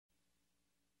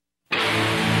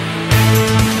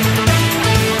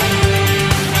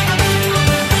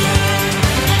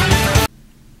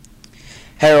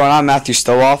Hey everyone, I'm Matthew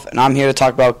Stoloff, and I'm here to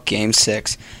talk about Game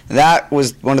 6. That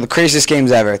was one of the craziest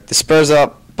games ever. The Spurs are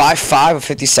up by 5 with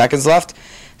 50 seconds left.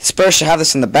 The Spurs should have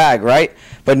this in the bag, right?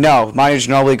 But no, Manu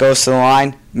Ginobili goes to the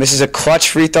line, misses a clutch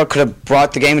free throw, could have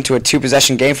brought the game into a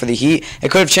two-possession game for the Heat.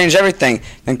 It could have changed everything.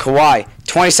 Then Kawhi,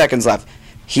 20 seconds left.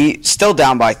 Heat still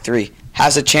down by 3.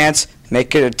 Has a chance,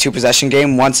 make it a two-possession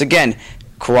game once again.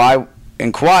 Kawhi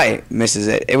misses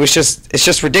it. It's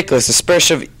just ridiculous. The Spurs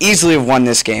should have easily won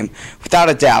this game,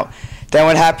 without a doubt. Then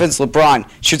what happens? LeBron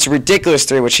shoots a ridiculous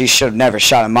 3, which he should have never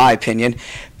shot, in my opinion.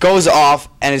 Goes off,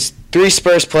 and it's 3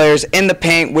 Spurs players in the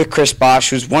paint with Chris Bosh,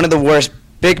 who's one of the worst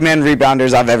big man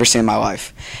rebounders I've ever seen in my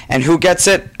life. And who gets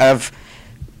it? Of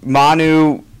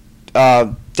Manu,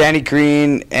 Danny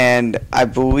Green, and I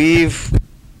believe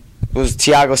it was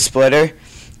Thiago Splitter.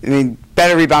 I mean,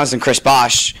 better rebounds than Chris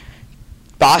Bosh.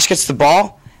 Bosh gets the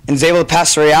ball and is able to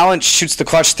pass to Ray Allen, shoots the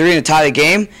clutch 3 to tie the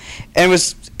game, and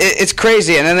it's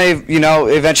crazy. And then they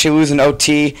eventually lose an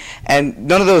OT, and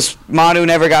none of those, Manu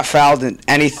never got fouled in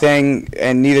anything,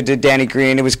 and neither did Danny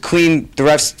Green. It was clean. The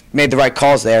refs made the right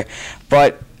calls there,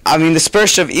 but I mean the Spurs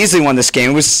should have easily won this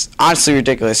game. It was honestly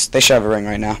ridiculous. They should have a ring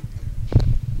right now.